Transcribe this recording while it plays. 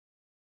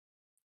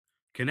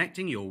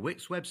Connecting your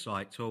Wix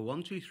website to a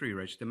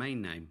 123reg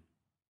domain name.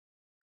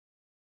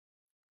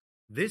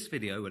 This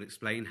video will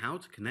explain how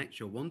to connect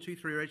your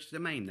 123reg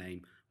domain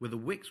name with a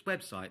Wix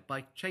website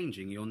by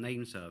changing your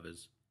name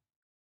servers.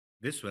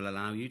 This will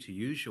allow you to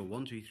use your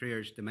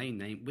 123reg domain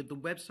name with the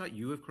website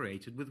you have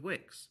created with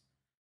Wix.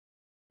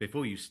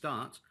 Before you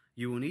start,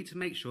 you will need to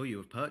make sure you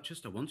have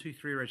purchased a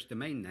 123reg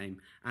domain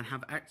name and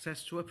have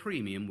access to a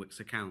premium Wix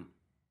account.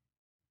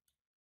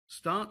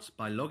 Start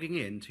by logging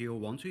in to your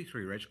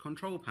 123reg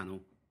control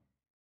panel.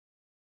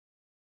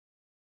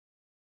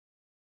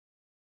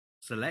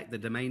 Select the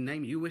domain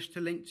name you wish to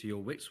link to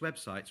your Wix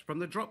website from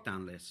the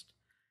drop-down list.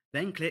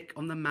 Then click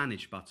on the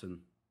Manage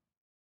button.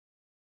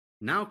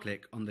 Now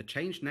click on the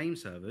Change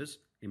Nameservers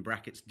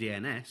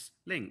 (DNS)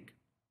 link.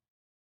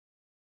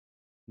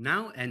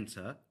 Now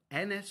enter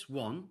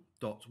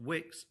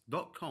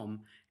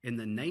ns1.wix.com in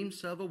the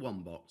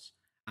nameserver1 box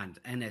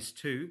and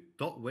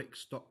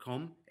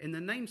ns2.wix.com in the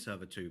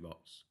nameserver2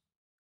 box.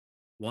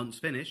 Once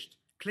finished,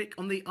 click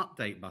on the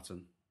Update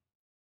button.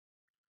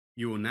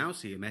 You will now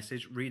see a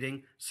message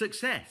reading,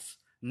 "Success!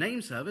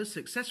 Nameservers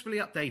successfully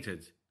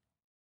updated."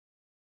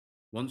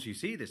 Once you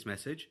see this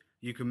message,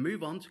 you can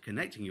move on to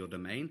connecting your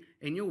domain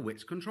in your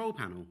Wix control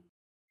panel.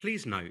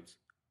 Please note,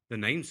 the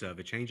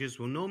nameserver changes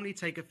will normally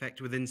take effect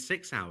within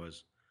 6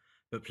 hours,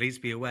 but please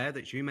be aware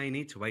that you may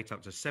need to wait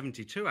up to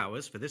 72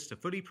 hours for this to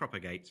fully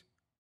propagate.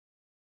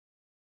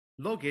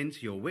 Log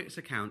into your Wix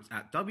account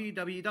at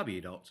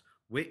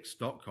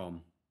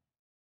www.wix.com.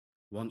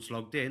 Once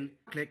logged in,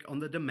 click on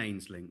the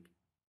Domains link.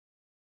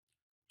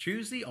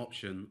 Choose the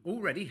option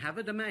Already Have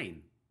a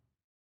Domain.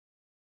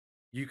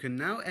 You can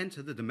now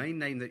enter the domain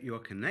name that you are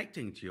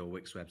connecting to your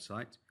Wix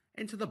website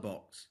into the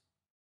box.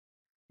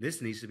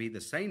 This needs to be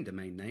the same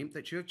domain name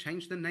that you have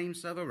changed the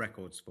nameserver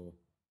records for.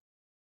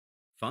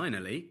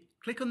 Finally,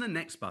 click on the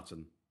Next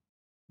button.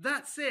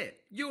 That's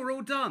it! You're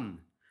all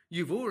done!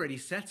 You've already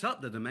set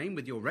up the domain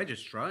with your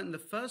registrar in the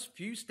first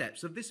few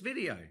steps of this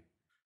video.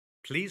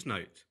 Please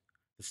note,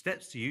 the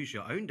steps to use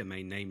your own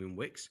domain name in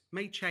Wix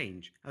may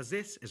change, as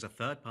this is a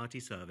third-party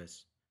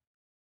service.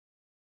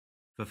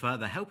 For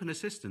further help and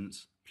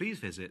assistance, please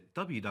visit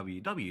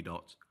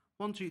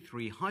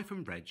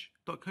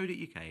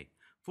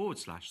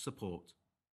www.123-reg.co.uk/support.